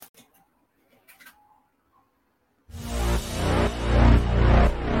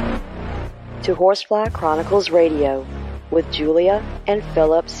to Horsefly Chronicles Radio with Julia and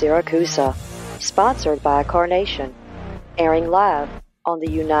Philip Siracusa, sponsored by Carnation, airing live on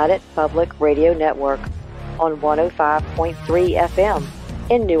the United Public Radio Network on 105.3 FM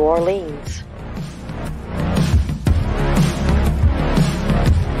in New Orleans.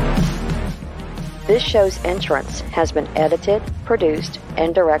 This show's entrance has been edited, produced,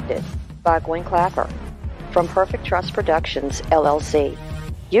 and directed by Gwen Clapper from Perfect Trust Productions, LLC.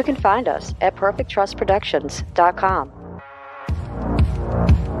 You can find us at perfecttrustproductions.com.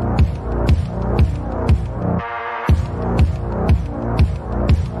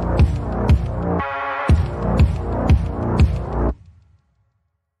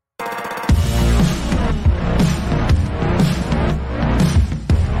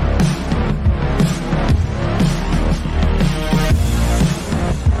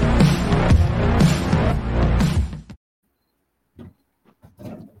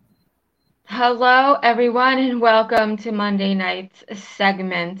 Hello, everyone, and welcome to Monday night's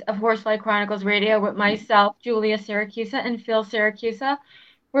segment of Horsefly Chronicles Radio with myself, Julia Siracusa, and Phil Siracusa.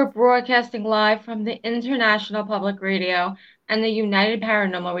 We're broadcasting live from the International Public Radio and the United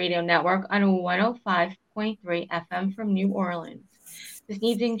Paranormal Radio Network on 105.3 FM from New Orleans. This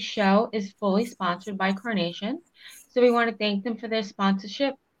evening's show is fully sponsored by Carnation, so we want to thank them for their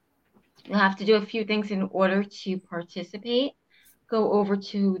sponsorship. You'll have to do a few things in order to participate. Go over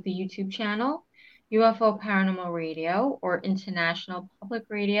to the YouTube channel, UFO Paranormal Radio or International Public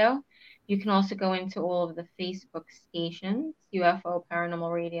Radio. You can also go into all of the Facebook stations, UFO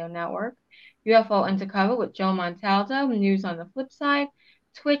Paranormal Radio Network, UFO Undercover with Joe Montaldo, News on the Flip Side,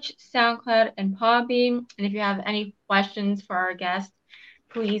 Twitch, SoundCloud, and Podbean. And if you have any questions for our guest,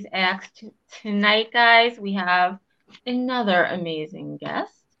 please ask tonight, guys. We have another amazing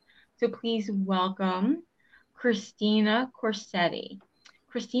guest. So please welcome Christina Corsetti.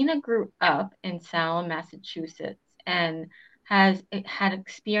 Christina grew up in Salem, Massachusetts, and has had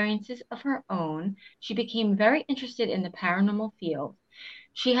experiences of her own. She became very interested in the paranormal field.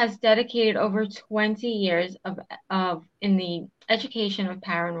 She has dedicated over 20 years in the education of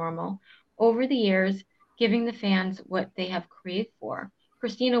paranormal. Over the years, giving the fans what they have craved for.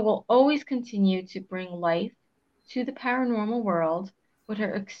 Christina will always continue to bring life to the paranormal world with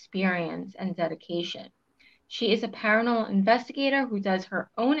her experience and dedication. She is a paranormal investigator who does her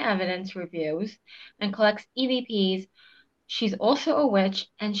own evidence reviews and collects EVPs. She's also a witch,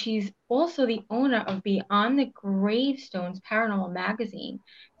 and she's also the owner of Beyond the Gravestones Paranormal Magazine.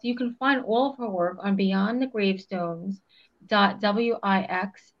 So you can find all of her work on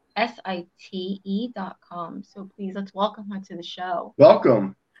beyondthegravestones.wixsite.com. So please, let's welcome her to the show.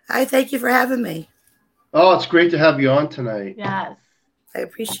 Welcome. Hi, thank you for having me. Oh, it's great to have you on tonight. Yes. I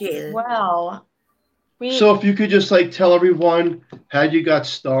appreciate it. Well, so if you could just tell everyone how you got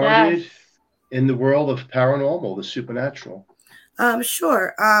started in the world of paranormal, the supernatural.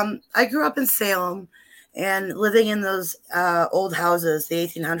 Sure. I grew up in Salem and living in those old houses, the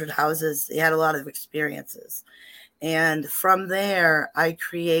 1800 houses. They had a lot of experiences. And from there, I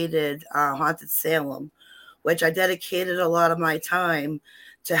created Haunted Salem, which I dedicated a lot of my time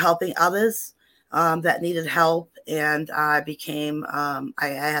to helping others that needed help. And I became, I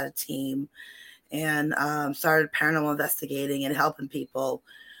had a team and started paranormal investigating and helping people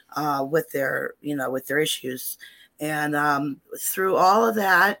with their issues. And through all of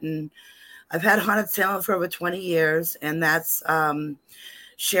that, and I've had Haunted Salem for over 20 years, and that's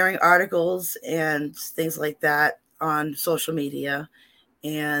sharing articles and things like that on social media.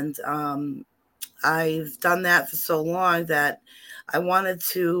 And I've done that for so long that I wanted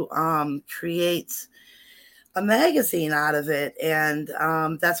to create a magazine out of it, and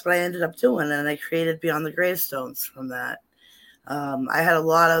that's what I ended up doing, and I created Beyond the Gravestones from that. I had a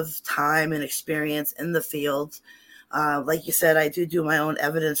lot of time and experience in the field. Like you said, I do my own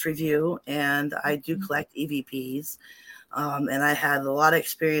evidence review, and I do collect EVPs, and I had a lot of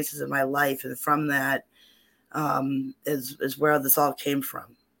experiences in my life, and from that is where this all came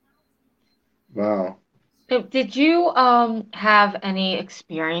from. Wow. So did you have any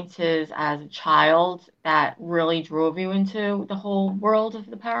experiences as a child that really drove you into the whole world of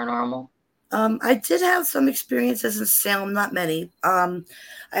the paranormal? I did have some experiences in Salem, not many. I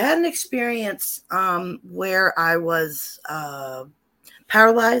had an experience where I was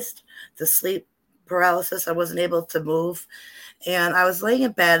paralyzed, the sleep paralysis. I wasn't able to move. And I was laying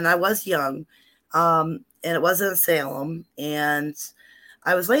in bed, and I was young, and it was in Salem. And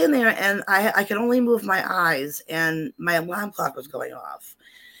I was laying there, and I could only move my eyes, and my alarm clock was going off.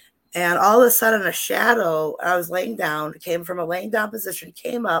 And all of a sudden, a shadow, I was laying down, came from a laying down position,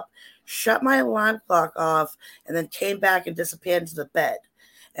 came up, shut my alarm clock off, and then came back and disappeared into the bed.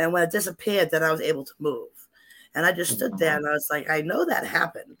 And when it disappeared, then I was able to move. And I just stood there and I was like, I know that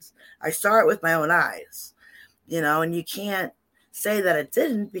happens. I saw it with my own eyes, and you can't say that it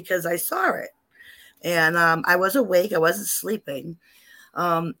didn't because I saw it. And I was awake. I wasn't sleeping.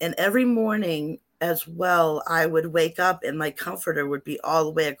 And every morning as well, I would wake up and my comforter would be all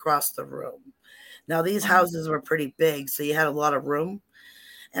the way across the room. Now, these houses were pretty big, so you had a lot of room.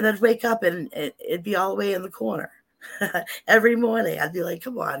 And I'd wake up and it'd be all the way in the corner. Every morning I'd be like,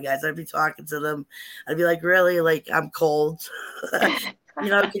 come on, guys. I'd be talking to them. I'd be like, really? Like, I'm cold.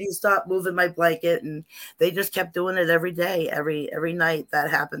 Can you stop moving my blanket? And they just kept doing it every day, every night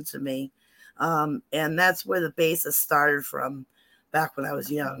that happened to me. And that's where the basis started from back when I was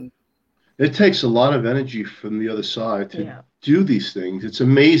young. It takes a lot of energy from the other side to do these things. It's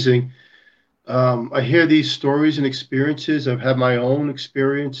amazing. I hear these stories and experiences. I've had my own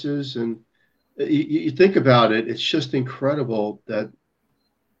experiences, and you think about it, it's just incredible that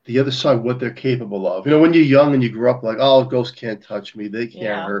the other side, what they're capable of. When you're young and you grow up like, oh, ghosts can't touch me, they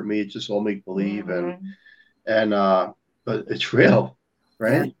can't hurt me, it's just all make believe, but it's real,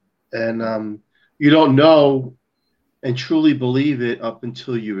 right? And you don't know and truly believe it up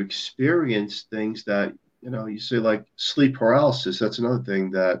until you experience things that you say, like sleep paralysis. That's another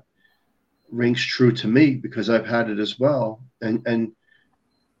thing that rings true to me because I've had it as well, and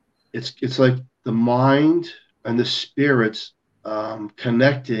it's like the mind and the spirits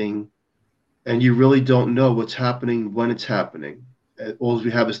connecting, and you really don't know what's happening when it's happening. All we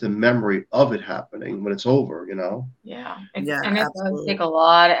have is the memory of it happening when it's over, Yeah. And it does take a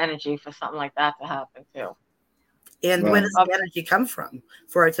lot of energy for something like that to happen too. And where does the energy come from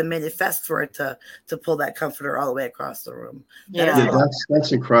for it to manifest, for it to pull that comforter all the way across the room?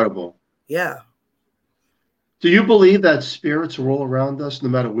 That's incredible. Yeah. Do you believe that spirits are all around us no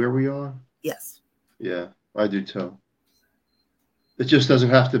matter where we are? Yes. Yeah, I do too. It just doesn't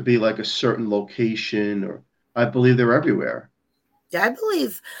have to be like a certain location, or I believe they're everywhere. Yeah, I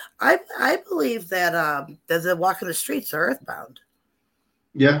believe that they're walking the streets are earthbound.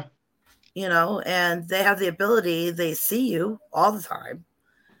 Yeah. And they have the ability, they see you all the time.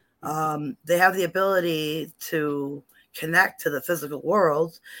 They have the ability to connect to the physical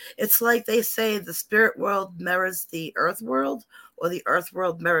world. It's like they say the spirit world mirrors the earth world, or the earth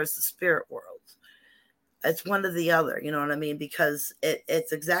world mirrors the spirit world. It's one or the other, you know what I mean? Because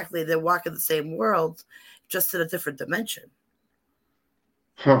it's exactly, they're walking the same world, just in a different dimension.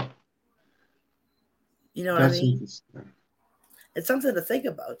 Huh. You know what I mean? It's something to think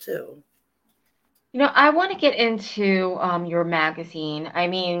about too. I want to get into your magazine. I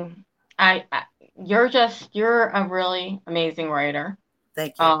mean, you're a really amazing writer.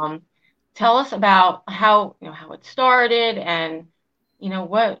 Thank you. Tell us about how it started, and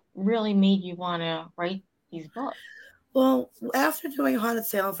what really made you want to write these books. Well, after doing Haunted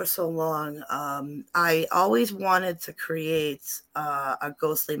Salem for so long, I always wanted to create a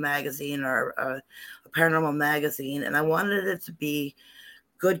ghostly magazine or a paranormal magazine, and I wanted it to be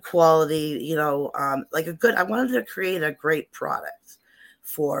good quality, I wanted to create a great product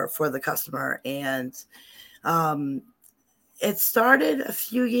for the customer. And it started a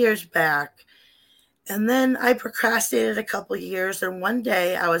few years back, and then I procrastinated a couple of years. And one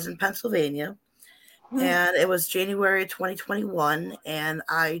day I was in Pennsylvania, and it was January 2021, and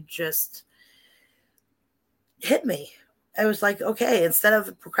I just hit me. I was like, okay, instead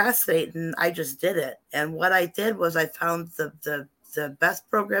of procrastinating, I just did it. And what I did was I found the best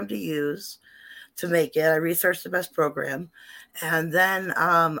program to use to make it. I researched the best program, and then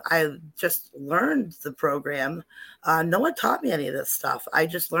I just learned the program. No one taught me any of this stuff. I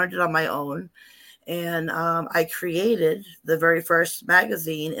just learned it on my own, and I created the very first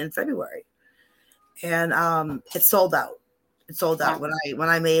magazine in February, and it sold out. It sold out when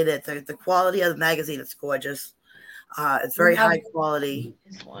I made it. The quality of the magazine is gorgeous. It's very high quality.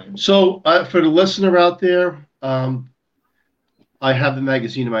 So for the listener out there, I have the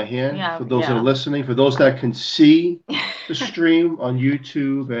magazine in my hand. For those that are listening, for those that can see the stream on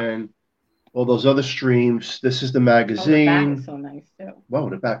YouTube and all those other streams, this is the magazine. Oh, the back is so nice too. Whoa,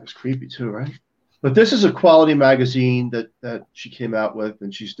 the back is creepy too, right? But this is a quality magazine that she came out with,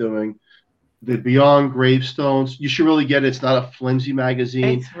 and she's doing the Beyond Gravestones. You should really get it. It's not a flimsy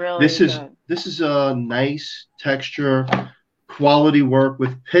magazine. It's really good. This is a nice texture, quality work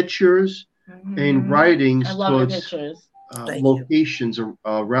with pictures and writings. I love the pictures. Locations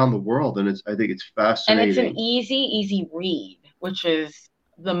around the world, and I think it's fascinating. And it's an easy read, which is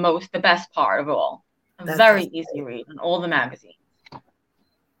the best part of all. A very easy read on all the magazines.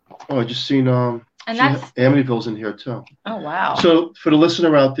 Oh, I just seen Amityville's in here too. Oh wow! So for the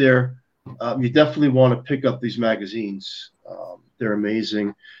listener out there, you definitely want to pick up these magazines. They're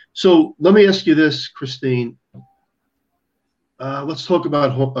amazing. So let me ask you this, Christine. Let's talk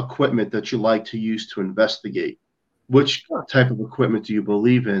about equipment that you like to use to investigate. Which type of equipment do you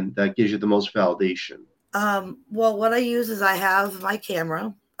believe in that gives you the most validation? Well, what I use is I have my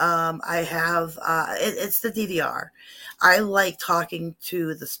camera. I have it's the DVR. I like talking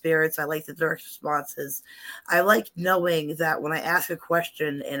to the spirits. I like the direct responses. I like knowing that when I ask a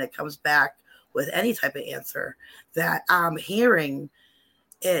question and it comes back with any type of answer, that I'm hearing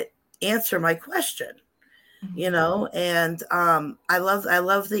it answer my question. You know, and I love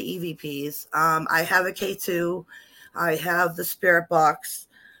the EVPs. I have a K2. I have the spirit box.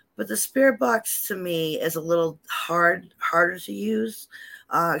 But the spirit box to me is a little harder to use,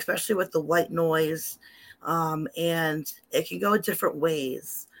 especially with the white noise, and it can go different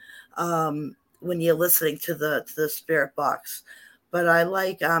ways when you're listening to the spirit box. But I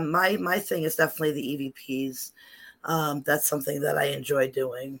like my thing is definitely the EVPs. That's something that I enjoy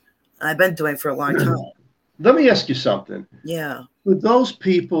doing. I've been doing for a long time. Let me ask you something. Yeah. For those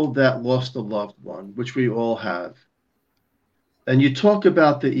people that lost a loved one, which we all have, and you talk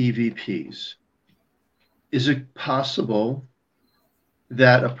about the EVPs, is it possible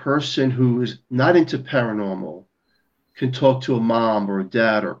that a person who is not into paranormal can talk to a mom or a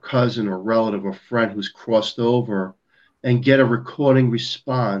dad or cousin or relative or friend who's crossed over and get a recording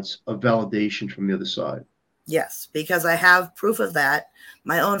response of validation from the other side? Yes, because I have proof of that.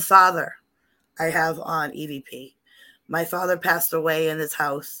 My own father, I have on EVP. My father passed away in his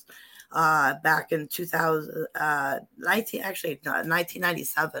house back in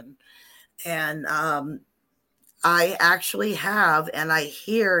 1997. And I actually have, and I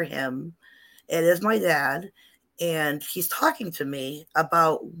hear him. It is my dad, and he's talking to me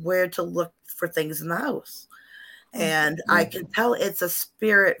about where to look for things in the house. And I can tell it's a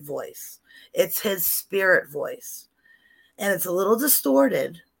spirit voice. It's his spirit voice. And it's a little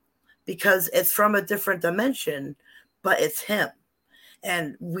distorted because it's from a different dimension, but it's him.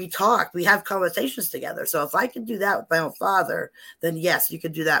 And we have conversations together. So if I can do that with my own father, then yes, you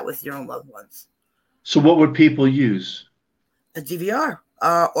can do that with your own loved ones. So what would people use? A DVR,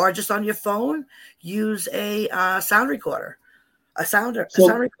 or just on your phone, use a sound recorder, a sound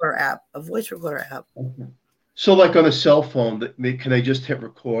recorder app, a voice recorder app. Okay. So like on a cell phone, can they just hit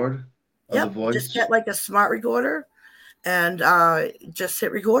record of the voice? Just get like a smart recorder and just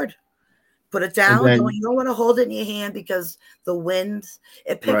hit record. Put it down. Then, you don't want to hold it in your hand because the wind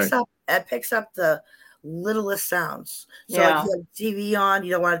it picks up the littlest sounds. So if you have TV on,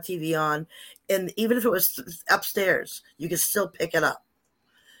 you don't want a TV on, and even if it was upstairs, you can still pick it up.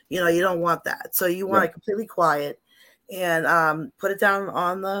 You don't want that. So you want it completely quiet, and put it down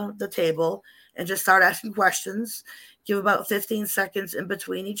on the table and just start asking questions. Give about 15 seconds in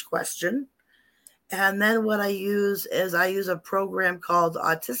between each question. And then what I use is a program called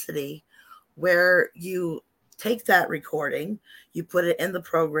Auticity, where you take that recording, you put it in the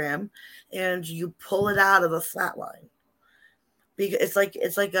program, and you pull it out of a flat line. Because it's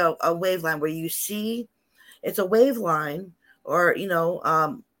like a wave line where you see it's a wave line or a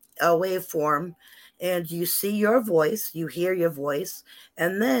waveform, and you see your voice, you hear your voice,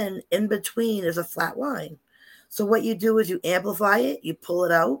 and then in between is a flat line. So what you do is you amplify it, you pull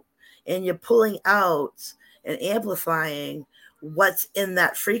it out, and you're pulling out and amplifying what's in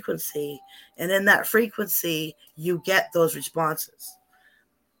that frequency. And in that frequency, you get those responses.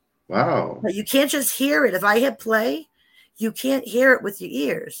 Wow. But you can't just hear it. If I hit play, you can't hear it with your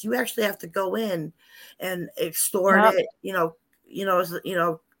ears. You actually have to go in and extort it,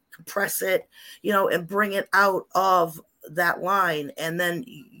 compress it, and bring it out of that line. And then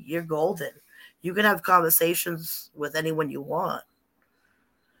you're golden. You can have conversations with anyone you want.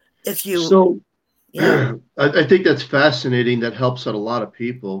 If you... So I think that's fascinating. That helps out a lot of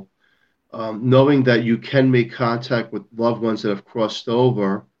people. Knowing that you can make contact with loved ones that have crossed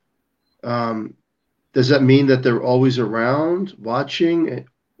over. Does that mean that they're always around watching,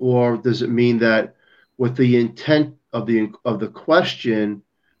 or does it mean that with the intent of the question,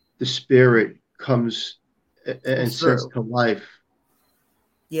 the spirit comes and sets to life?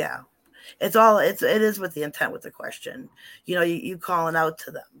 Yeah, it is with the intent with the question. You calling out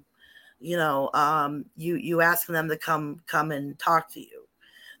to them. You asking them to come and talk to you.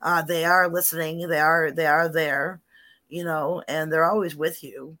 They are listening. They are there. And they're always with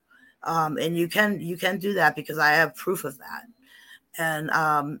you. And you can do that because I have proof of that. And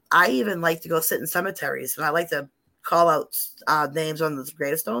I even like to go sit in cemeteries, and I like to call out names on the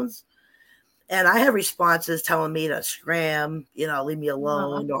gravestones. And I have responses telling me to scram, leave me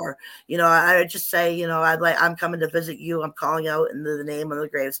alone, or I just say, I'm coming to visit you. I'm calling out into the name of the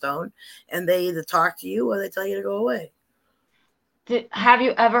gravestone, and they either talk to you or they tell you to go away. Have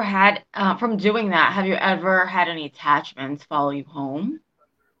you ever had, from doing that, have you ever had any attachments follow you home?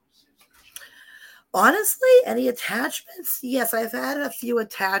 Honestly, any attachments? Yes, I've had a few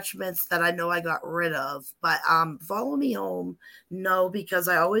attachments that I know I got rid of, but follow me home, no, because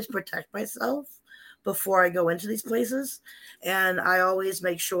I always protect myself before I go into these places. And I always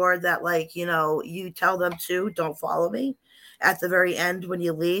make sure that, like, you tell them to don't follow me. At the very end, when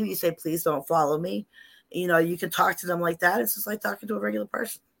you leave, you say, please don't follow me. You can talk to them like that. It's just like talking to a regular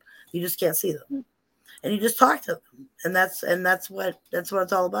person. You just can't see them. And you just talk to them. And that's what it's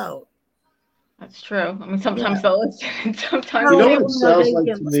all about. That's true. I mean, sometimes they'll listen. Sometimes you know they what it sounds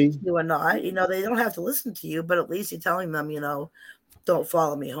like to me? To you or not. They don't have to listen to you, but at least you're telling them, don't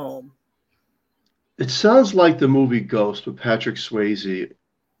follow me home. It sounds like the movie Ghost with Patrick Swayze.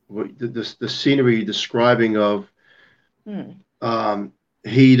 The scenery describing of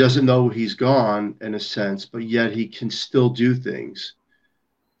he doesn't know he's gone in a sense, but yet he can still do things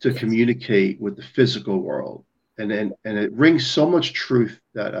to communicate with the physical world. And it rings so much truth,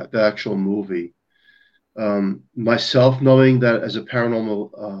 that the actual movie. Myself knowing that as a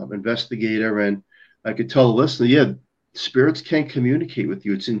paranormal investigator, and I could tell the listener, spirits can't communicate with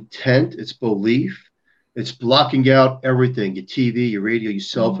you. It's intent, it's belief, it's blocking out everything, your TV, your radio, your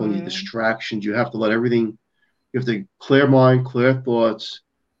cell phone, your distractions. You have to let everything, you have to clear mind, clear thoughts,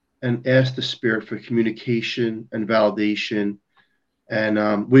 and ask the spirit for communication and validation. And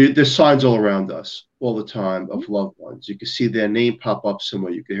there's signs all around us all the time of loved ones. You can see their name pop up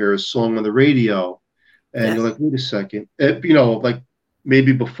somewhere. You can hear a song on the radio, and you're like, wait a second. Like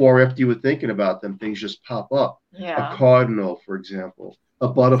maybe before or after you were thinking about them, things just pop up. Yeah. A cardinal, for example, a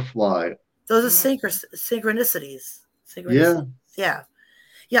butterfly. Those are synchronicities. Yeah.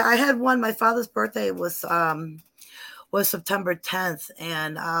 I had one. My father's birthday was September 10th,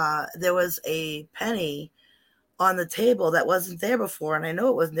 and there was a penny on the table that wasn't there before, and I know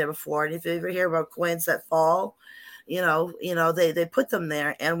it wasn't there before. And if you ever hear about coins that fall, they put them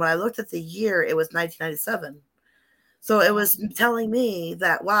there. And when I looked at the year, it was 1997. So it was telling me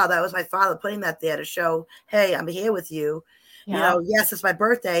that, wow, that was my father putting that there to show, hey, I'm here with you. Yeah. Yes, it's my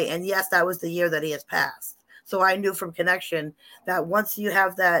birthday, and yes, that was the year that he has passed. So I knew from connection that once you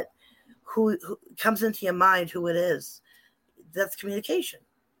have that, who comes into your mind, who it is, that's communication.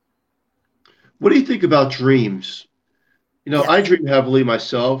 What do you think about dreams? I dream heavily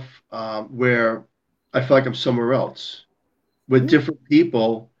myself, where I feel like I'm somewhere else with different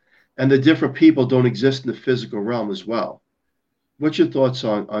people, and the different people don't exist in the physical realm as well. What's your thoughts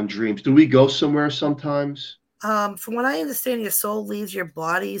on dreams? Do we go somewhere sometimes? From what I understand, your soul leaves your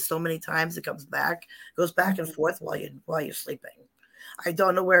body so many times it comes back, goes back and forth while you're sleeping. I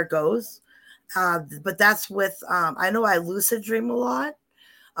don't know where it goes, but that's with. I know I lucid dream a lot.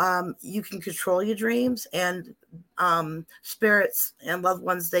 You can control your dreams, and spirits and loved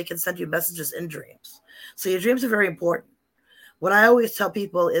ones, they can send you messages in dreams. So your dreams are very important. What I always tell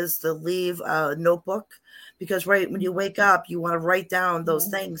people is to leave a notebook, because right when you wake up, you want to write down those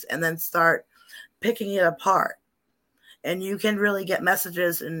things and then start picking it apart. And you can really get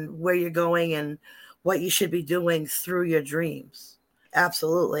messages and where you're going and what you should be doing through your dreams.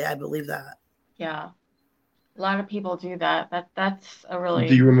 Absolutely. I believe that. Yeah. A lot of people do that. That's a really.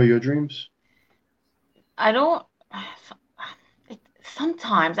 Do you remember your dreams? I don't.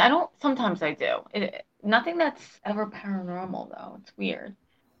 Sometimes I don't. Sometimes I do. Nothing that's ever paranormal though. It's weird.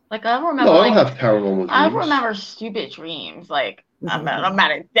 Like I remember. No, I don't have paranormal dreams. I remember stupid dreams, like I'm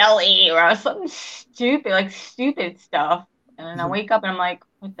at a deli or something stupid stuff, and then I wake up and I'm like,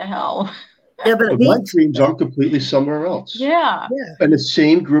 what the hell? Yeah, but my dreams are completely somewhere else. Yeah. And the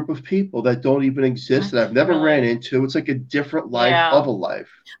same group of people that don't even exist, that I've never ran into. It's like a different life of a life.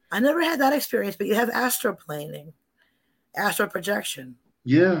 I never had that experience, but you have astroplaning, astral projection.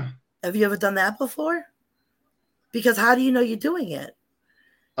 Yeah. Have you ever done that before? Because how do you know you're doing it?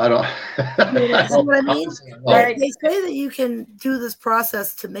 I don't. That's what I mean. They say that you can do this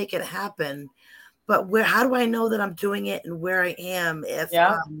process to make it happen, but how do I know that I'm doing it and where I am if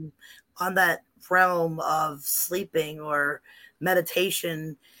on that realm of sleeping or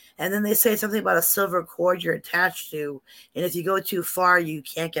meditation? And then they say something about a silver cord you're attached to, and if you go too far, you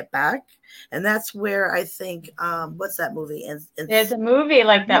can't get back. And that's where I think, what's that movie? There's a movie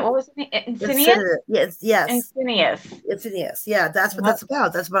like that. What was it? Insidious? Yes. Insidious. Yeah, that's what that's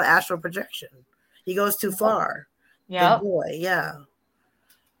about. That's about astral projection. He goes too far. Yeah. Boy, yeah.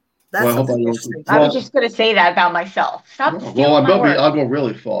 That's interesting. I was just going to say that about myself. Stop stealing my work. I'll go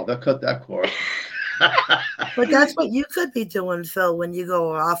really far. They'll cut that cord. But that's what you could be doing, Phil, when you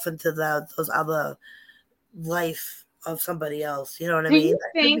go off into those other life of somebody else. You know what I Do mean? you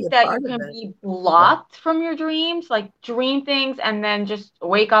That could be think a that you part of can it. be blocked from your dreams, like dream things and then just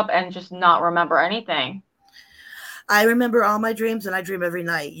wake up and just not remember anything? I remember all my dreams, and I dream every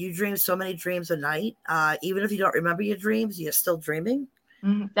night. You dream so many dreams a night. Even if you don't remember your dreams, you're still dreaming.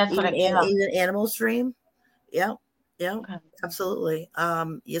 That's what Even animals dream. Yeah, yeah, Okay. absolutely.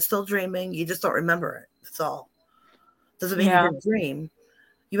 You're still dreaming. You just don't remember it. That's all. Doesn't mean you didn't dream.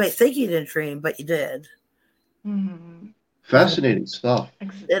 You might think you didn't dream, but you did. Fascinating stuff.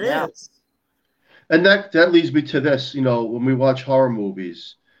 It is. And that leads me to this. You know, when we watch horror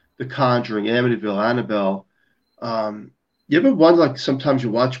movies, The Conjuring, Amityville, Annabelle, you ever wonder, like, sometimes you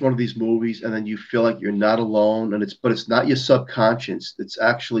watch one of these movies and then you feel like you're not alone, and it's not your subconscious, it's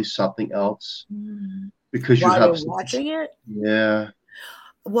actually something else because While you're watching it? Yeah.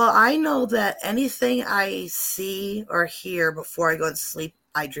 Well, I know that anything I see or hear before I go to sleep,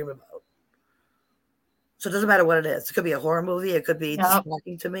 I dream about. So it doesn't matter what it is. It could be a horror movie. It could be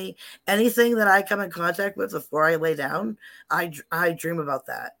talking to me. Anything that I come in contact with before I lay down, I dream about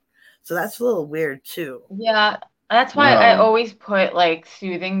that. So that's a little weird too. Yeah, that's why I always put like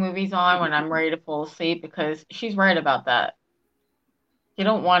soothing movies on when I'm ready to fall asleep, because she's right about that. You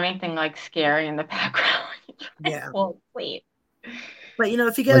don't want anything like scary in the background when you're trying to fall asleep. But you know,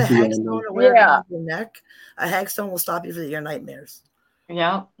 if you get a hagstone or whatever around your neck, a hagstone will stop you from your nightmares.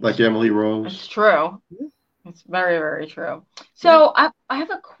 Yeah. Like Emily Rose. It's true. It's very, very true. So I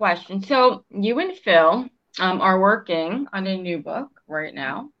have a question. So you and Phil are working on a new book right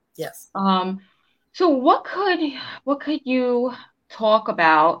now. Yes. So what could you talk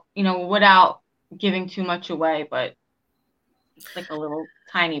about, you know, without giving too much away, but like a little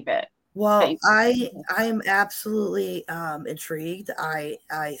tiny bit? Well, I am absolutely intrigued. I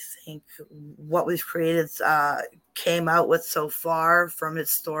think what we've created came out with so far from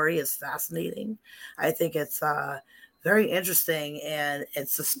his story is fascinating. I think it's very interesting and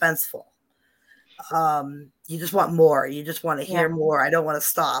it's suspenseful. You just want more. You just want to hear more. I don't want to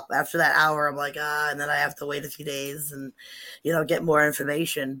stop after that hour. I'm like, and then I have to wait a few days and, you know, get more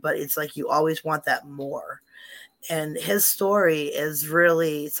information. But it's like you always want that more. And his story is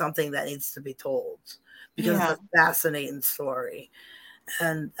really something that needs to be told because it's a fascinating story.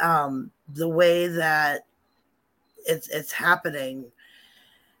 And the way that it's happening,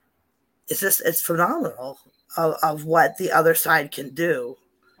 it's phenomenal of what the other side can do,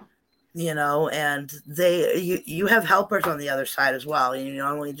 you know, and you have helpers on the other side as well. You know,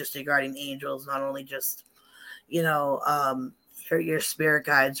 not only just your guardian angels, not only just, you know, your spirit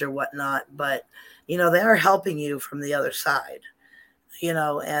guides or whatnot, but you know, they are helping you from the other side, you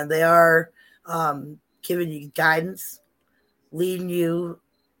know, and they are giving you guidance, leading you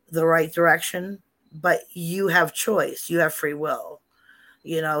the right direction, but you have choice. You have free will,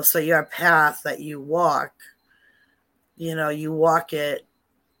 you know, so your path that you walk, you know, you walk it,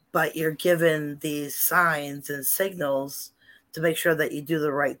 but you're given these signs and signals to make sure that you do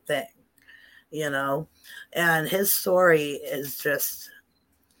the right thing, you know, and his story is just...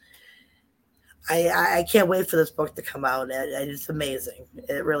 I can't wait for this book to come out. It's amazing.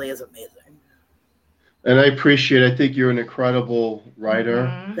 It really is amazing. And I think you're an incredible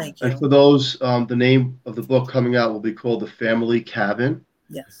writer. Thank you. And for those, the name of the book coming out will be called The Family Cabin.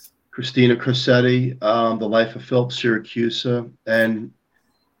 Yes. Christina Crossetti, The Life of Philip Siracusa. And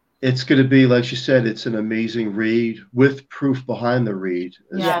it's going to be, like she said, it's an amazing read with proof behind the read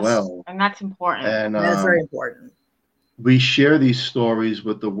as well. And that's important. And that's very important. We share these stories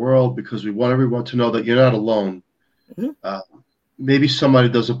with the world because we want everyone to know that you're not alone. Maybe somebody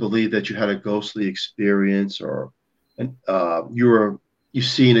doesn't believe that you had a ghostly experience or you've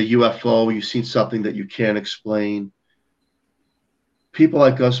seen a UFO, you've seen something that you can't explain. People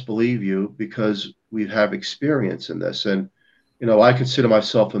like us believe you because we have experience in this. And, you know, I consider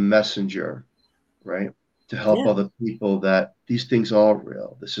myself a messenger, right? To help other people that these things are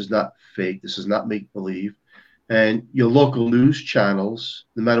real. This is not fake. This is not make-believe. And your local news channels,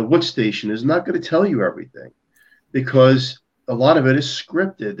 no matter what station, is not going to tell you everything because a lot of it is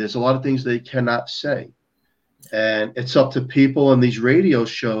scripted. There's a lot of things they cannot say. And it's up to people in these radio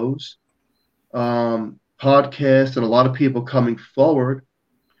shows, podcasts, and a lot of people coming forward.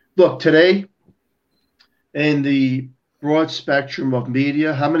 Look, today, in the broad spectrum of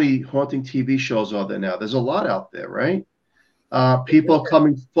media, how many haunting TV shows are there now? There's a lot out there, right? People are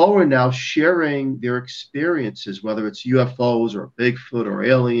coming forward now sharing their experiences, whether it's UFOs or Bigfoot or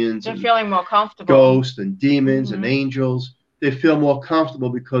aliens. They're feeling more comfortable. Ghosts and demons and angels. They feel more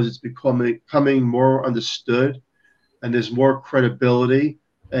comfortable because it's becoming more understood and there's more credibility.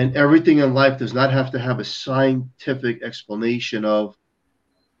 And everything in life does not have to have a scientific explanation of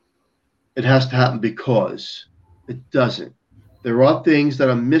it has to happen because. It doesn't. There are things that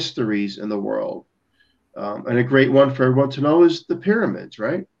are mysteries in the world. And a great one for everyone to know is the pyramids,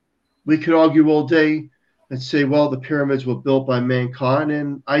 right? We could argue all day and say, well, the pyramids were built by mankind,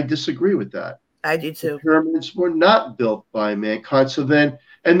 and I disagree with that. I do too. The pyramids were not built by mankind. So then,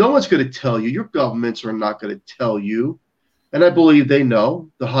 and no one's going to tell you, your governments are not going to tell you. And I believe they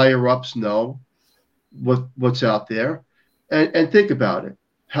know, the higher ups know what's out there. And think about it,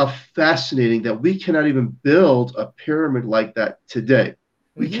 how fascinating that we cannot even build a pyramid like that today.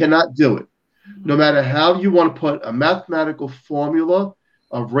 We cannot do it. No matter how you want to put a mathematical formula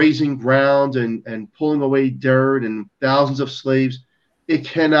of raising ground and pulling away dirt and thousands of slaves, it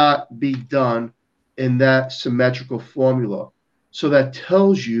cannot be done in that symmetrical formula. So that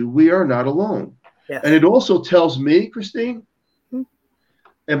tells you we are not alone. Yes. And it also tells me, Christine,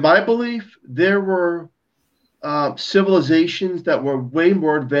 in my belief, there were civilizations that were way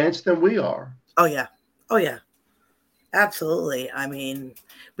more advanced than we are. Oh, yeah. Oh, yeah. Absolutely. I mean,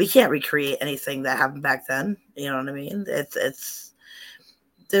 we can't recreate anything that happened back then. You know what I mean?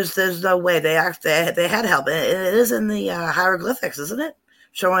 There's no way. They had help. It is in the hieroglyphics, isn't it?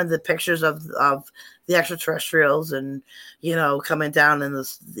 Showing the pictures of the extraterrestrials and, coming down in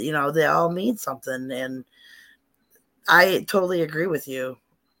this, they all mean something. And I totally agree with you.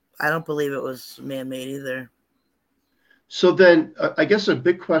 I don't believe it was man-made either. So then I guess a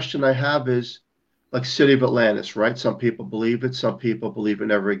big question I have is, like City of Atlantis, right? Some people believe it. Some people believe it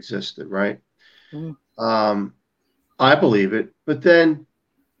never existed, right? I believe it. But then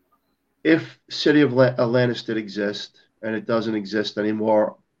if City of Atlantis did exist and it doesn't exist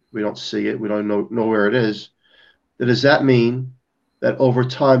anymore, we don't see it, we don't know where it is, then does that mean that over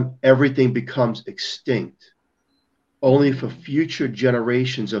time everything becomes extinct, only for future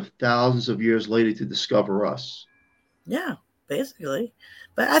generations of thousands of years later to discover us? Yeah, basically.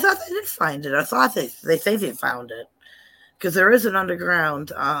 But I thought they did find it. I thought they think they found it, because there is an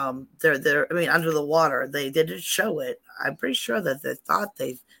underground. Under the water. They did show it. I'm pretty sure that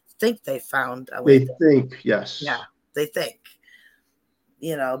they think they found. They think, yes. Yeah, they think.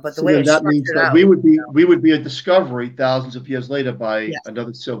 But the so way then that means that we would be a discovery thousands of years later by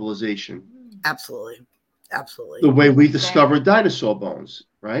another civilization. Absolutely. The way we discovered dinosaur bones,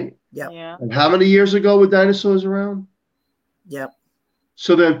 right? Yep. Yeah. And how many years ago were dinosaurs around? Yep.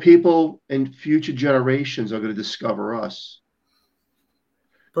 So then people in future generations are going to discover us.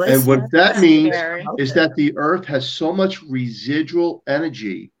 And what that means is that the Earth has so much residual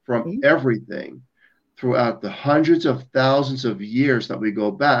energy from everything throughout the hundreds of thousands of years that we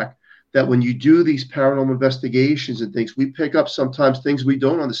go back, that when you do these paranormal investigations and things, we pick up sometimes things we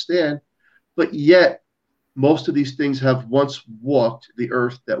don't understand, but yet most of these things have once walked the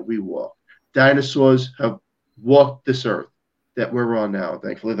Earth that we walk. Dinosaurs have walked this Earth that we're on now.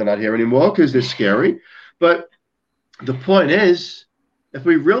 Thankfully, they're not here anymore because they're scary. But the point is, if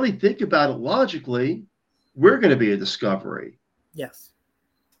we really think about it logically, we're going to be a discovery. Yes.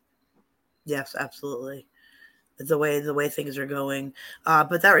 Yes, absolutely. The way things are going.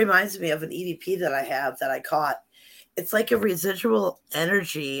 But that reminds me of an EVP that I have that I caught. It's like a residual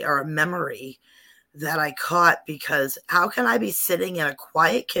energy or a memory that I caught, because how can I be sitting in a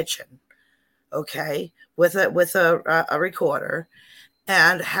quiet kitchen, okay, with a recorder,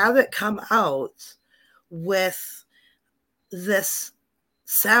 and have it come out with this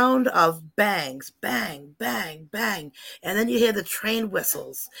sound of bangs, bang, bang, bang, and then you hear the train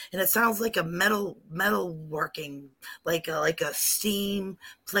whistles, and it sounds like a metal working, like a steam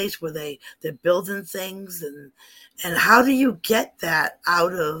place where they're building things, and how do you get that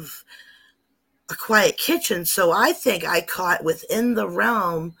out of a quiet kitchen? So I think I caught within the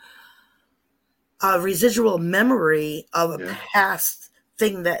realm a residual memory of a past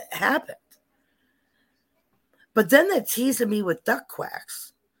thing that happened. But then they're teasing me with duck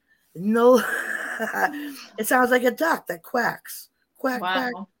quacks. No, it sounds like a duck that quacks. Quack,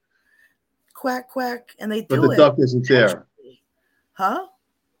 quack, quack, quack. And they do it. But the duck isn't there. Huh?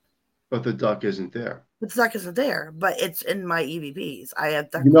 But the duck isn't there. The duck isn't there, but it's in my EVPs. I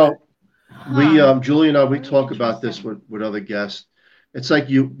have duck quack. We, Julie and I, we talk about this with other guests. It's like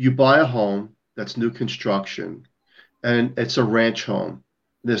you buy a home that's new construction, and it's a ranch home.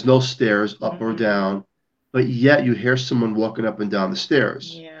 There's no stairs up or down, but yet you hear someone walking up and down the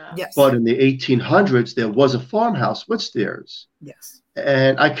stairs. Yeah. Yes. But in the 1800s, there was a farmhouse with stairs. Yes.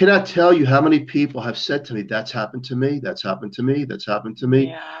 And I cannot tell you how many people have said to me, that's happened to me, that's happened to me, that's happened to me.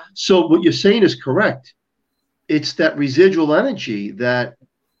 Yeah. So what you're saying is correct. It's that residual energy that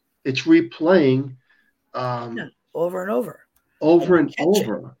it's replaying over and over. Over and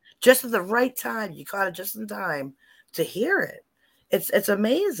over. Just at the right time. You caught it just in time to hear it. It's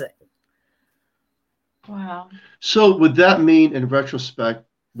amazing. Wow. So would that mean, in retrospect,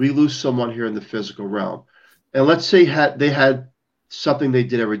 we lose someone here in the physical realm, and let's say they had something they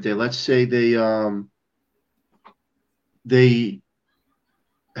did every day. Let's say they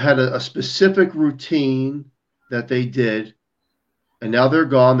had a specific routine that they did, and now they're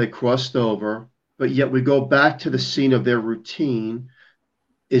gone. They crossed over, but yet we go back to the scene of their routine.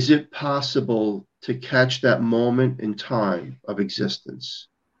 Is it possible to catch that moment in time of existence?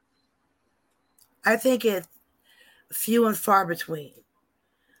 I think it's few and far between.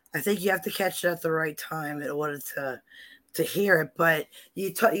 I think you have to catch it at the right time in order to hear it. But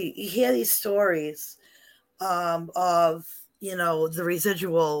you hear these stories of the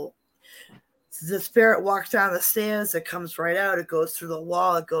residual. The spirit walks down the stairs, it comes right out, it goes through the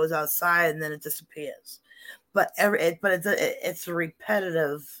wall, it goes outside, and then it disappears. But it's a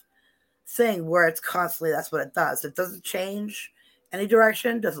repetitive thing where it's constantly, that's what it does. It doesn't change any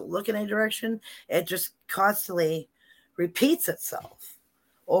direction, doesn't look in any direction. It just constantly repeats itself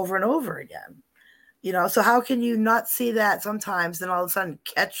over and over again. So how can you not see that sometimes, then all of a sudden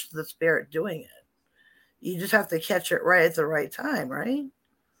catch the spirit doing it? You just have to catch it right at the right time, right?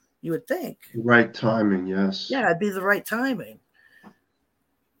 You would think. Right timing, yes. Yeah, it'd be the right timing.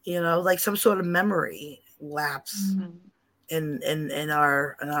 Like some sort of memory lapse in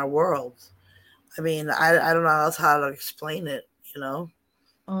our world. I mean, I don't know else how to explain it, Oh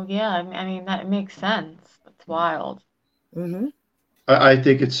yeah, I mean that makes sense. It's wild. Mm-hmm. I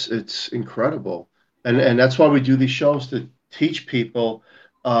think it's incredible, and that's why we do these shows, to teach people.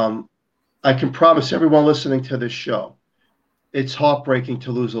 I can promise everyone listening to this show, it's heartbreaking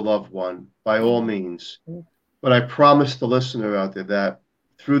to lose a loved one, by all means. But I promise the listener out there that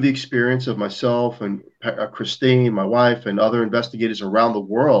through the experience of myself and Christine, my wife, and other investigators around the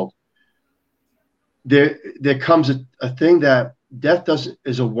world, there comes a thing that death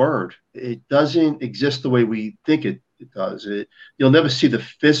is a word. It doesn't exist the way we think it does. You'll never see the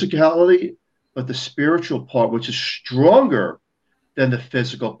physicality, but the spiritual part, which is stronger than the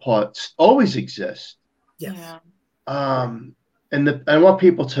physical part, always exists. Yes. Yeah. And I want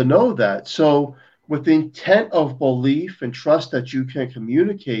people to know that. So with the intent of belief and trust that you can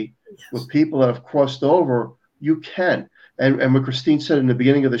communicate with people that have crossed over, you can. And what Christine said in the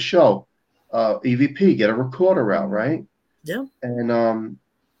beginning of the show, EVP, get a recorder out, right? Yeah. And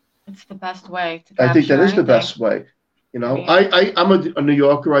it's the best way to I think that is anything. the best way. I'm a New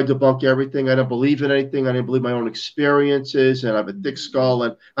Yorker. I debunk everything. I don't believe in anything. I didn't believe my own experiences, and I have a thick skull,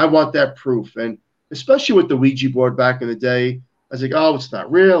 and I want that proof. And especially with the Ouija board back in the day, I was like, oh, it's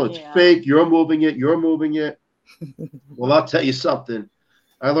not real. It's fake. You're moving it. Well, I'll tell you something.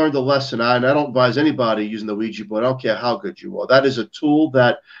 I learned a lesson, and I don't advise anybody using the Ouija board. I don't care how good you are. That is a tool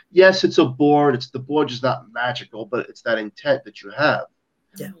that, yes, it's a board. The board is not magical, but it's that intent that you have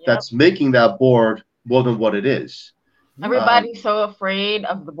that's making that board more than what it is. Everybody's so afraid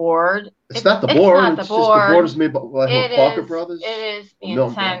of the board. It's not the board. It's not the board. Just the board is made by Parker Brothers. It is the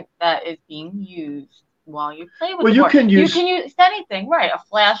intent that is being used while you play with the board. You can use anything, right? A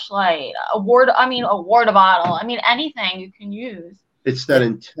flashlight, a water bottle. I mean, anything you can use. It's that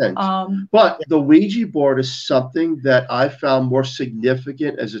intent. But the Ouija board is something that I found more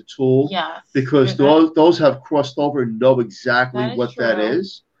significant as a tool. Yes. Because those have crossed over and know exactly what that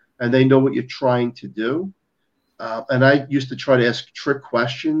is, and they know what you're trying to do. And I used to try to ask trick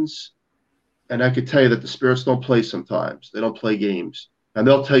questions, and I could tell you that the spirits don't play sometimes. They don't play games, and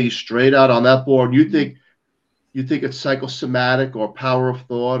they'll tell you straight out on that board. You think it's psychosomatic or power of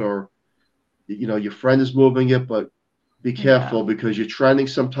thought, or your friend is moving it, but be careful because you're trending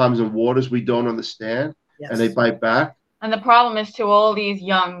sometimes in waters we don't understand, and they bite back. And the problem is, too, all these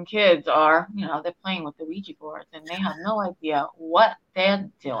young kids are, they're playing with the Ouija boards, and they have no idea what they're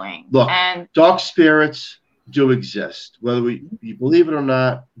doing. Look, dark spirits do exist, whether you believe it or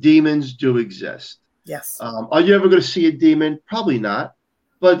not. Demons do exist. Yes. Are you ever going to see a demon? Probably not.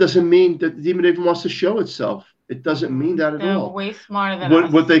 But it doesn't mean that the demon even wants to show itself. It doesn't mean that at all. They're way smarter than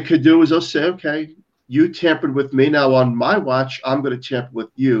us. What they could do is they'll say, okay, you tampered with me. Now on my watch, I'm going to tamper with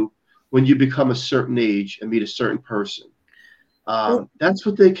you when you become a certain age and meet a certain person. That's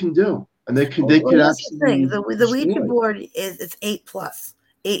what they can do. And they can actually. The Ouija board it's 8+.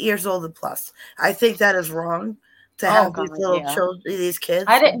 8 years old and plus. I think that is wrong to have these little children, these kids.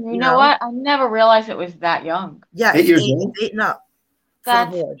 I didn't. You know what? I never realized it was that young. Yeah, 8 years old. 8 and up.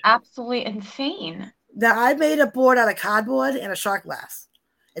 That's absolutely insane. Now I made a board out of cardboard and a shot glass.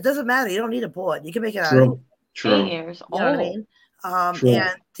 It doesn't matter. You don't need a board. You can make it out of 8 years old. You know what I mean?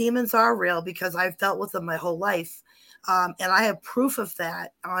 And demons are real because I've dealt with them my whole life, and I have proof of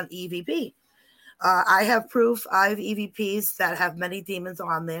that on EVP. I have proof. I have EVPs that have many demons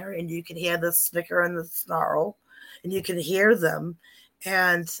on there, and you can hear the snicker and the snarl, and you can hear them,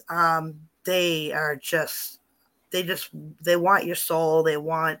 and they are just they want your soul. They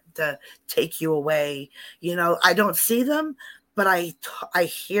want to take you away. You know, I don't see them, but I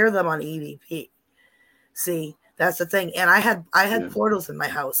hear them on EVP. See, that's the thing. And I had portals in my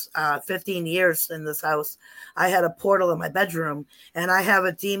house. 15 years in this house, I had a portal in my bedroom, and I have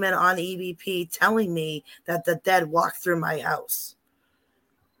a demon on EVP telling me that the dead walk through my house.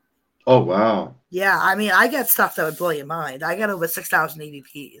 Oh, wow. Yeah, I mean, I get stuff that would blow your mind. I got over 6,000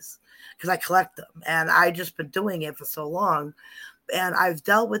 EVPs because I collect them, and I've just been doing it for so long. And I've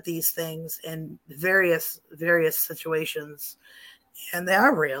dealt with these things in various situations, and they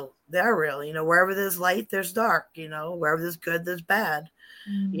are real. They are real. You know, wherever there's light, there's dark. You know, wherever there's good, there's bad.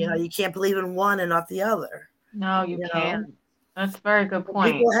 Mm-hmm. You know, you can't believe in one and not the other. No, you can't. Know? That's a very good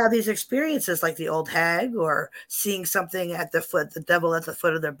point. People have these experiences like the old hag or seeing something at the foot, the devil at the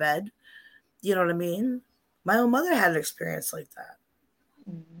foot of their bed. You know what I mean? My own mother had an experience like that.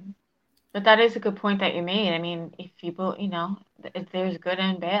 Mm-hmm. But that is a good point that you made. I mean, if people, you know, if there's good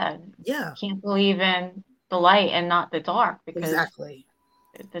and bad. Yeah. You can't believe in the light and not the dark. Because exactly.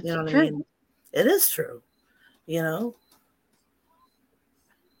 That's you know true. What I mean? It is true. You know?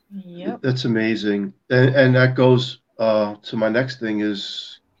 Yep. That's amazing. And that goes to my next thing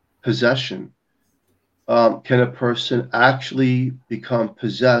is possession. Can a person actually become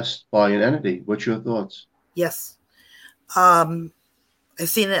possessed by an entity? What's your thoughts? Yes. I've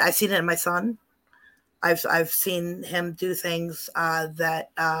seen it in my son. I've seen him do things that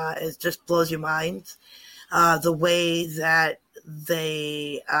it just blows your mind. The way that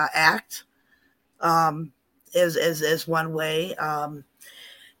they act is one way.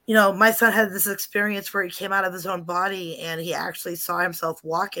 You know, my son had this experience where he came out of his own body and he actually saw himself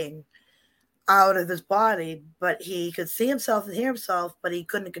walking out of his body, but he could see himself and hear himself, but he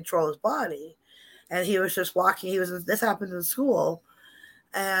couldn't control his body. And he was just walking. This happened in school.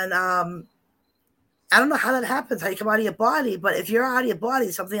 And I don't know how that happens, how you come out of your body, but if you're out of your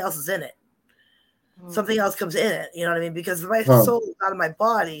body, something else is in it. Something else comes in it, you know what I mean? Because if my soul is out of my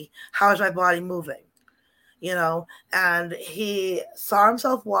body, how is my body moving? You know, and he saw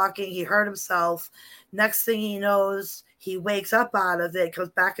himself walking, he heard himself. Next thing he knows, he wakes up out of it, comes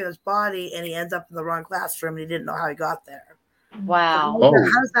back in his body, and he ends up in the wrong classroom, and he didn't know how he got there. Wow. How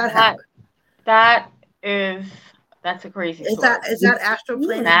does that happen? That's a crazy story. Is that astral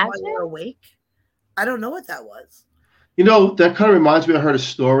planning while you're awake? I don't know what that was. You know, that kind of reminds me, I heard a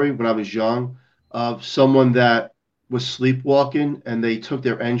story when I was young of someone that was sleepwalking and they took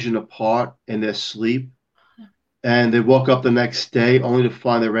their engine apart in their sleep and they woke up the next day only to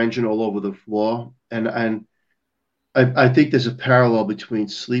find their engine all over the floor. And I think there's a parallel between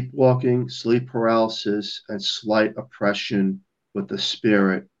sleepwalking, sleep paralysis, and slight oppression with the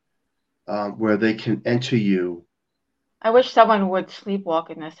spirit, where they can enter you. I wish someone would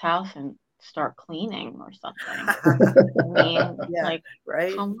sleepwalk in this house and start cleaning or something. I mean,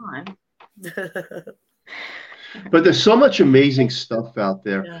 right? Come on. But there's so much amazing stuff out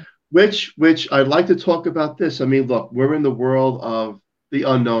there, which I'd like to talk about this. I mean, look, we're in the world of the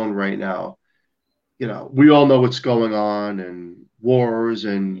unknown right now. You know, we all know what's going on and wars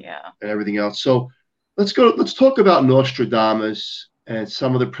and everything else. So let's talk about Nostradamus and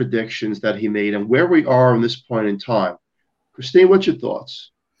some of the predictions that he made and where we are in this point in time. Christine, what's your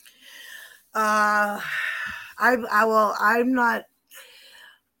thoughts? I'm not,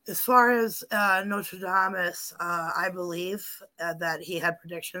 as far as Nostradamus, I believe that he had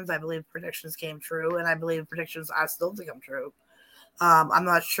predictions. I believe predictions came true, and I believe predictions are still to come true. I'm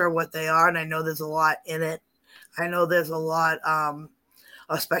not sure what they are, and I know there's a lot in it. I know there's a lot of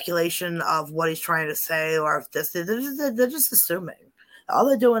speculation of what he's trying to say, or if they're just assuming. All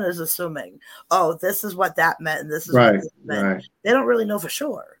they're doing is assuming, oh, this is what that meant, and this is what this meant. Right. They don't really know for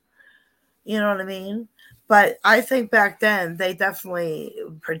sure. You know what I mean? But I think back then they definitely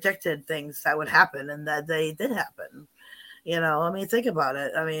predicted things that would happen, and that they did happen. You know, I mean, think about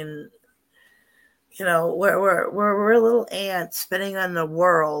it. I mean, you know, we're a little ant spinning on the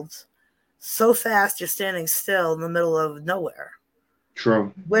world so fast you're standing still in the middle of nowhere.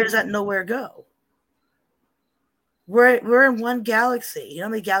 True. Where does that nowhere go? We're in one galaxy. You know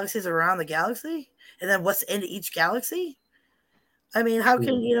how many galaxies are around the galaxy? And then what's in each galaxy? I mean, how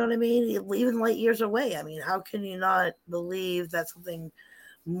can, you know what I mean? Even light years away. I mean, how can you not believe that something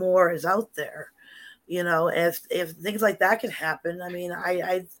more is out there? You know, if things like that can happen, I mean,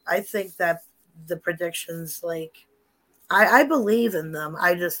 I think that the predictions, like, I believe in them.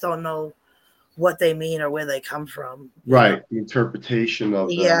 I just don't know what they mean or where they come from. Right. The interpretation of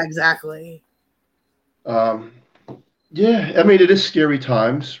them. Yeah, exactly. Yeah, I mean, it is scary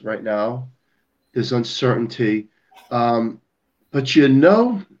times right now. There's uncertainty. But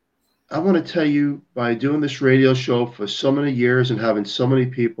I want to tell you, by doing this radio show for so many years and having so many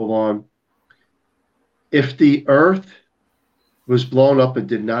people on, if the earth was blown up and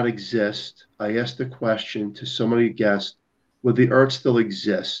did not exist, I asked the question to so many guests, would the earth still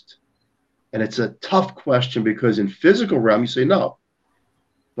exist? And it's a tough question because in physical realm, you say no.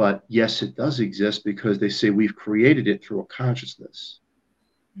 But yes, it does exist because they say we've created it through a consciousness.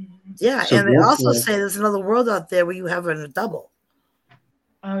 Yeah, So and they also say there's another world out there where you have a double.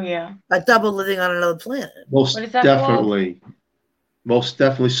 Oh, yeah. A double living on another planet. Most definitely. Most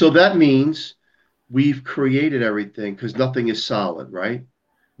definitely. So that means we've created everything because nothing is solid, right?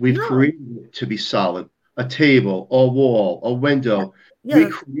 We've created it to be solid. A table, a wall, a window. Yeah. We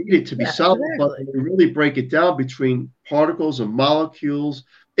create it to be solid, exactly. But when we really break it down between particles and molecules,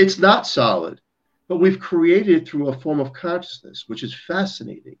 it's not solid. But we've created it through a form of consciousness, which is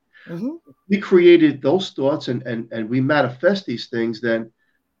fascinating. Mm-hmm. We created those thoughts and we manifest these things. Then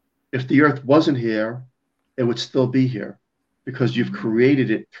if the earth wasn't here, it would still be here because you've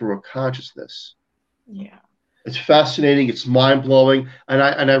created it through a consciousness. Yeah. It's fascinating. It's mind-blowing. And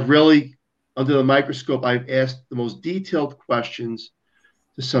I really, under the microscope, I've asked the most detailed questions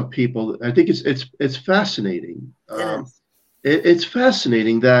to some people. I think it's fascinating. It's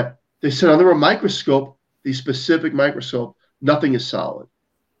fascinating that they said under a microscope, the specific microscope, nothing is solid.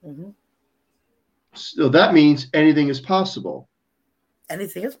 Mm-hmm. So that means anything is possible.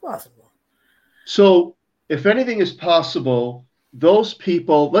 Anything is possible. So if anything is possible, those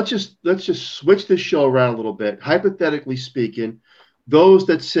people, let's just switch the show around a little bit. Hypothetically speaking, those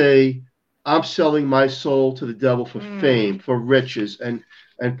that say, I'm selling my soul to the devil for fame, for riches, and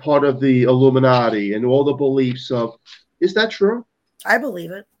part of the Illuminati and all the beliefs of, is that true? I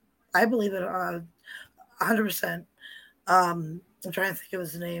believe it. 100%. I'm trying to think of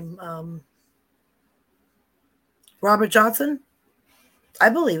his name. Robert Johnson. I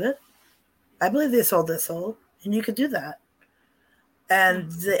believe it. I believe they sold their soul, and you could do that.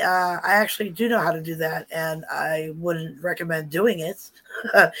 And I actually do know how to do that, and I wouldn't recommend doing it.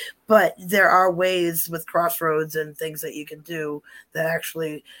 But there are ways with Crossroads and things that you can do that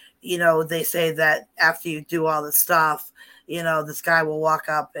actually, they say that after you do all this stuff, this guy will walk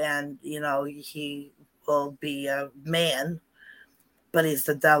up and, he will be a man, but he's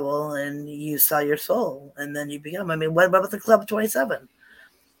the devil, and you sell your soul, and then you become. I mean, what about the Club 27?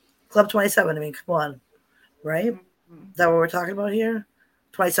 Club 27, I mean, come on, right? Is that what we're talking about here?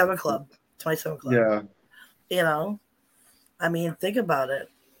 27 Club. Yeah. I mean, think about it.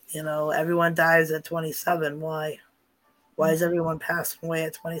 Everyone dies at 27. Why? Why is everyone passing away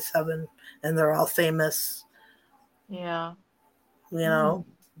at 27 and they're all famous? Yeah.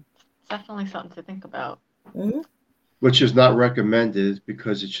 Definitely something to think about. Mm-hmm. Which is not recommended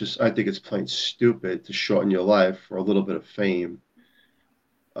because I think it's plain stupid to shorten your life for a little bit of fame.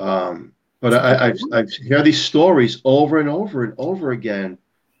 But I hear these stories over and over and over again.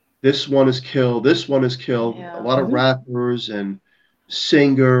 This one is killed. This one is killed. Yeah. A lot of rappers and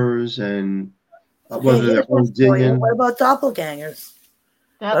singers and whether they're ODing. What about doppelgangers?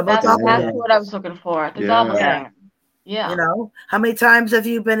 That's what I was looking for. The doppelganger. Yeah. How many times have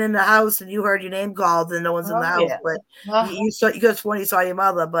you been in the house and you heard your name called and no one's in the house, but you could have sworn you saw your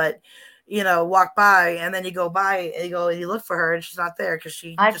mother, but walk by, and then you go by and you look for her and she's not there because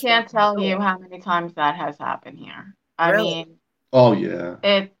she. I can't tell you how many times that has happened here. I mean. Oh yeah.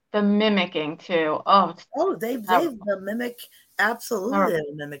 It's the mimicking too. They the mimic. Absolutely,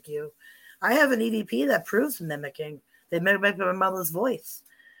 they mimic you. I have an EVP that proves mimicking. They mimic my mother's voice.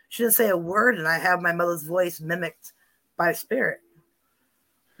 She didn't say a word, and I have my mother's voice mimicked by spirit.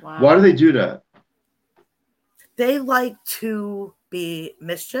 Wow. Why do they do that? They like to be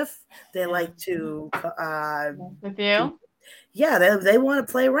mischief. They like to with you. Yeah, they want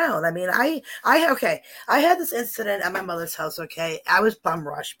to play around. I mean, I had this incident at my mother's house. Okay, I was bum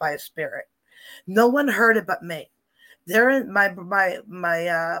rushed by a spirit. No one heard it but me. There, my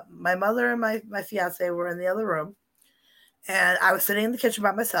mother and my fiance were in the other room, and I was sitting in the kitchen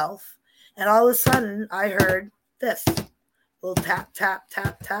by myself. And all of a sudden, I heard this little tap, tap,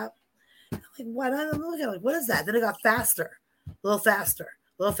 tap, tap. I'm like, what? I'm looking like, what is that? Then it got faster, a little faster.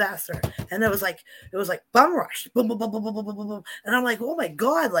 And it was like bum rush. Boom, boom, boom, boom, boom, boom, boom, boom. And I'm like, oh my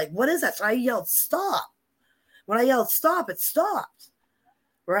God, like, what is that? So I yelled, stop. When I yelled stop, it stopped.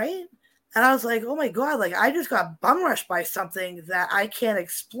 Right? And I was like, oh my God, like I just got bum rushed by something that I can't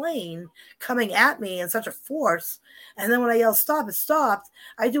explain coming at me in such a force. And then when I yelled stop, it stopped.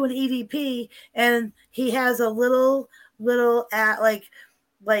 I do an EVP and he has a little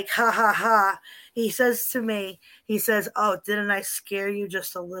like, ha ha ha. He says to me, he says, "Oh, didn't I scare you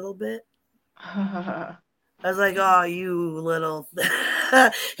just a little bit?" I was like, "Oh, you little."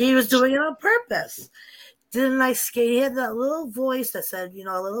 He was doing it on purpose. Didn't I scare you? He had that little voice that said, you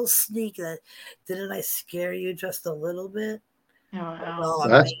know, a little sneak that, "Didn't I scare you just a little bit?" Oh,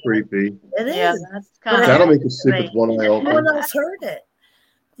 that's creepy. It is. Yeah, that's kind That'll make you sleep with one eye no one open. else heard it.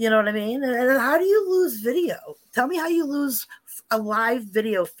 You know what I mean? And how do you lose video? Tell me how you lose a live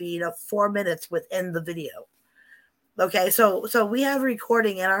video feed of 4 minutes within the video. Okay, so we have a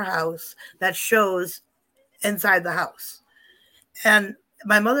recording in our house that shows inside the house. And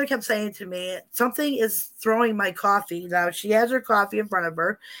my mother kept saying to me, something is throwing my coffee. Now she has her coffee in front of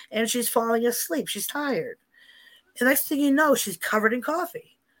her and she's falling asleep. She's tired. The next thing you know, she's covered in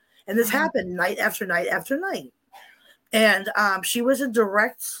coffee. And this happened night after night after night. And she was in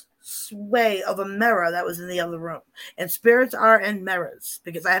direct way of a mirror that was in the other room. And spirits are in mirrors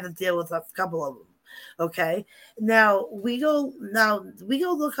because I had to deal with a couple of them. Okay. Now we go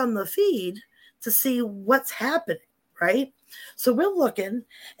look on the feed to see what's happening, right? So we're looking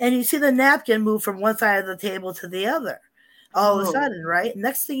and you see the napkin move from one side of the table to the other. All of a sudden, right?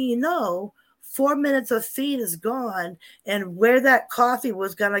 Next thing you know, 4 minutes of feed is gone, and where that coffee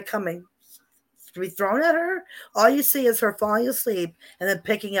was gonna come in to be thrown at her, all you see is her falling asleep and then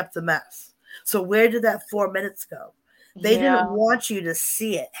picking up the mess. So where did that 4 minutes go? They didn't want you to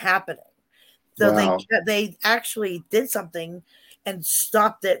see it happening. So they actually did something and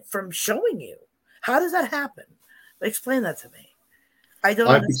stopped it from showing you. How does that happen? Explain that to me.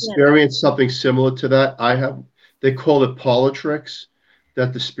 I've experienced something similar to that. They call it parlor tricks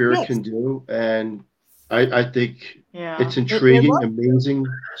that the spirit can do, and I think it's intriguing, amazing.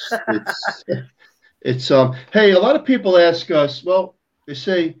 It's hey, a lot of people ask us, well, they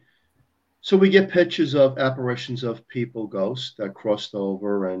say, so we get pictures of apparitions of people, ghosts that crossed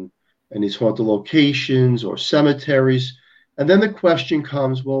over and these haunted locations or cemeteries. And then the question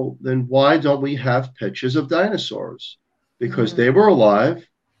comes, well, then why don't we have pictures of dinosaurs? Because they were alive.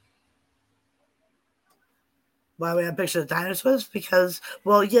 Why we have pictures of dinosaurs? Because,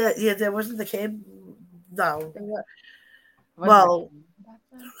 well, yeah, there wasn't the cave. No. Well,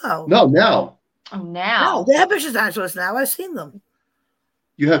 no. No, now. Oh, now. No, they have pictures of dinosaurs now. I've seen them.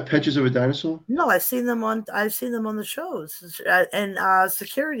 You have pictures of a dinosaur? No, I've seen them on the shows and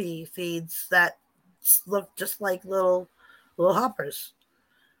security feeds that look just like little hoppers.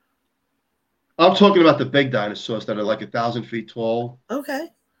 I'm talking about the big dinosaurs that are like 1,000 feet tall. Okay.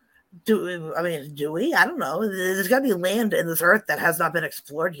 Do we? I don't know. There's got to be land in this earth that has not been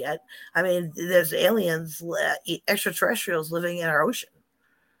explored yet. I mean, there's aliens, extraterrestrials living in our ocean.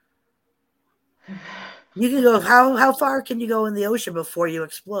 You can go, how far can you go in the ocean before you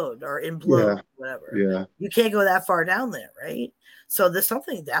explode or implode, whatever? Yeah. You can't go that far down there, right? So there's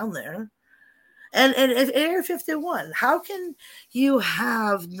something down there. And Area 51, how can you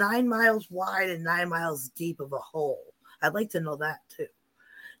have 9 miles wide and 9 miles deep of a hole? I'd like to know that too.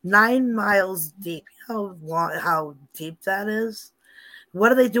 9 miles deep. How deep that is?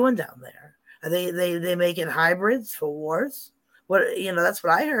 What are they doing down there? Are they making hybrids for wars? What, that's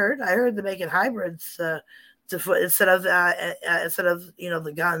what I heard. I heard they're making hybrids instead of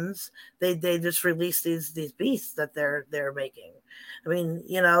the guns. They just release these beasts that they're making. I mean,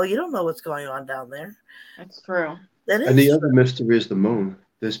 you don't know what's going on down there. That's true. And the other mystery is the moon.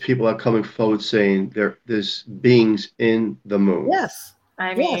 There's people that are coming forward saying there's beings in the moon. Yes.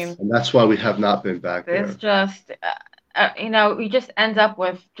 I mean, and that's why we have not been back there. It's just, we just end up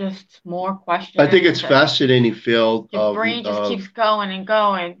with just more questions. I think it's fascinating field. Your brain just keeps going and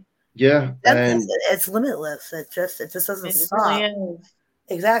going. Yeah, it's limitless. It just doesn't stop. Really is.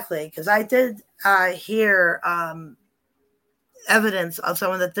 Exactly, because I did hear evidence of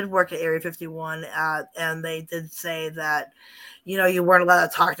someone that did work at Area 51, and they did say that you weren't allowed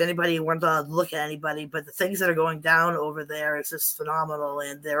to talk to anybody, you weren't allowed to look at anybody, but the things that are going down over there is just phenomenal,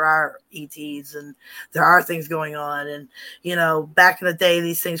 and there are ETs and there are things going on, and back in the day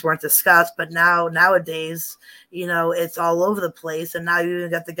these things weren't discussed, but nowadays it's all over the place, and now you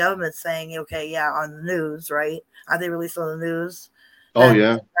even got the government saying, okay, yeah, on the news, right? Are they released on the news? Oh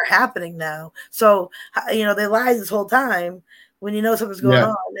yeah, they're happening now. So they lied this whole time. When something's going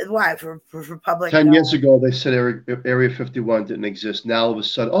on, why? For public. 10 years ago, they said Area 51 didn't exist. Now all of a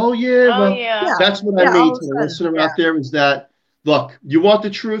sudden, that's what I mean to the listener out there is that, look, you want the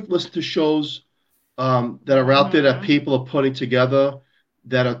truth, listen to shows that are out there that people are putting together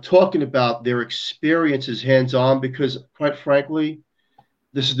that are talking about their experiences hands-on, because quite frankly,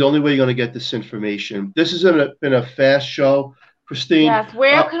 this is the only way you're going to get this information. This has been a fast show. Christine. Yes,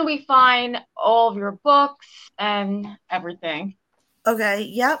 where can we find all of your books and everything? Okay.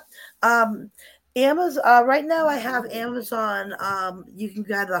 Yep. Amazon. Right now, I have Amazon. You can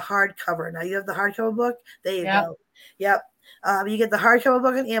get the hardcover. Now you have the hardcover book. There you go. Yep. You get the hardcover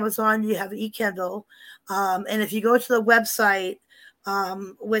book on Amazon. You have eKindle, and if you go to the website,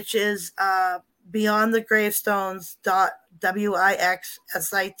 which is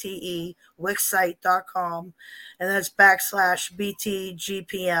beyondthegravestones.wixsite wixsite.com, and that's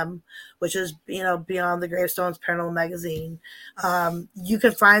 /BTGPM, which is Beyond the Gravestones Paranormal Magazine. You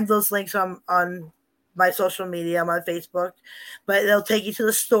can find those links on my social media, on my Facebook, but they'll take you to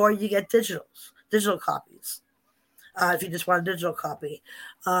the store. You get digital copies. If you just want a digital copy.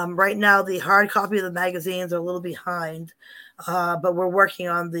 Right now, the hard copy of the magazines are a little behind, but we're working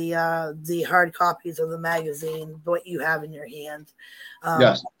on the hard copies of the magazine, what you have in your hand.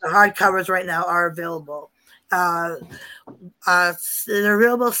 Yes. The hard covers right now are available. They're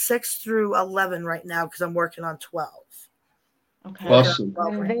available 6 through 11 right now because I'm working on 12. Okay. Awesome.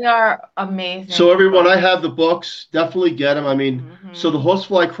 They are amazing. So everyone, I have the books. Definitely get them. I mean, so the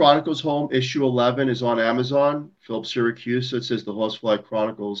Horsefly Chronicles Home, issue 11 is on Amazon. Philip Syracuse. It says the Horsefly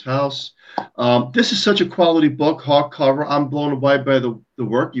Chronicles House. This is such a quality book, hardcover. I'm blown away by the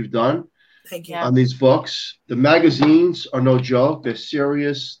work you've done. Thank you. On these books. The magazines are no joke. They're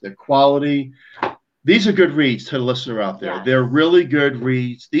serious. They're quality. These are good reads to the listener out there. Yes. They're really good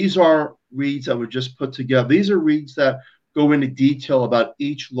reads. These are reads that were just put together. These are reads that go into detail about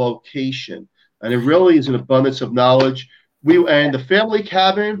each location, and it really is an abundance of knowledge. And the family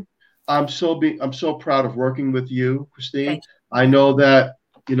cabin, I'm so proud of working with you, Christine. I know that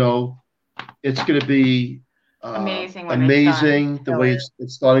it's going to be amazing the way it's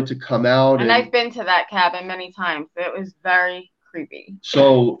starting to come out. And I've been to that cabin many times. It was very creepy.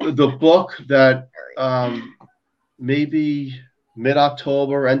 So the book that maybe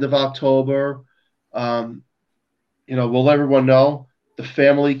mid-October, end of October. We'll let everyone know. The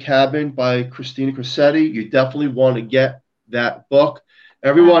Family Cabin by Christina Cressetti. You definitely want to get that book.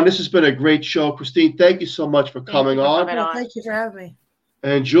 Everyone, this has been a great show. Christine, thank you so much for coming on. Thank you for having me.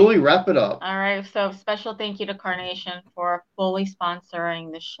 And Julie, wrap it up. All right. So special thank you to Carnation for fully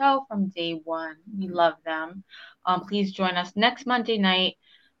sponsoring the show from day one. We love them. Please join us next Monday night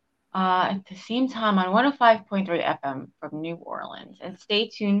at the same time on 105.3 FM from New Orleans. And stay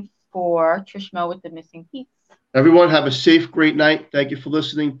tuned for Trish Mo with the Missing Piece. Everyone have a safe, great night. Thank you for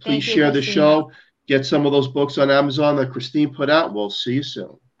listening. Please share the show. Get some of those books on Amazon that Christine put out. We'll see you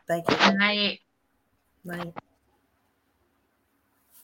soon. Thank you. Good night. Night.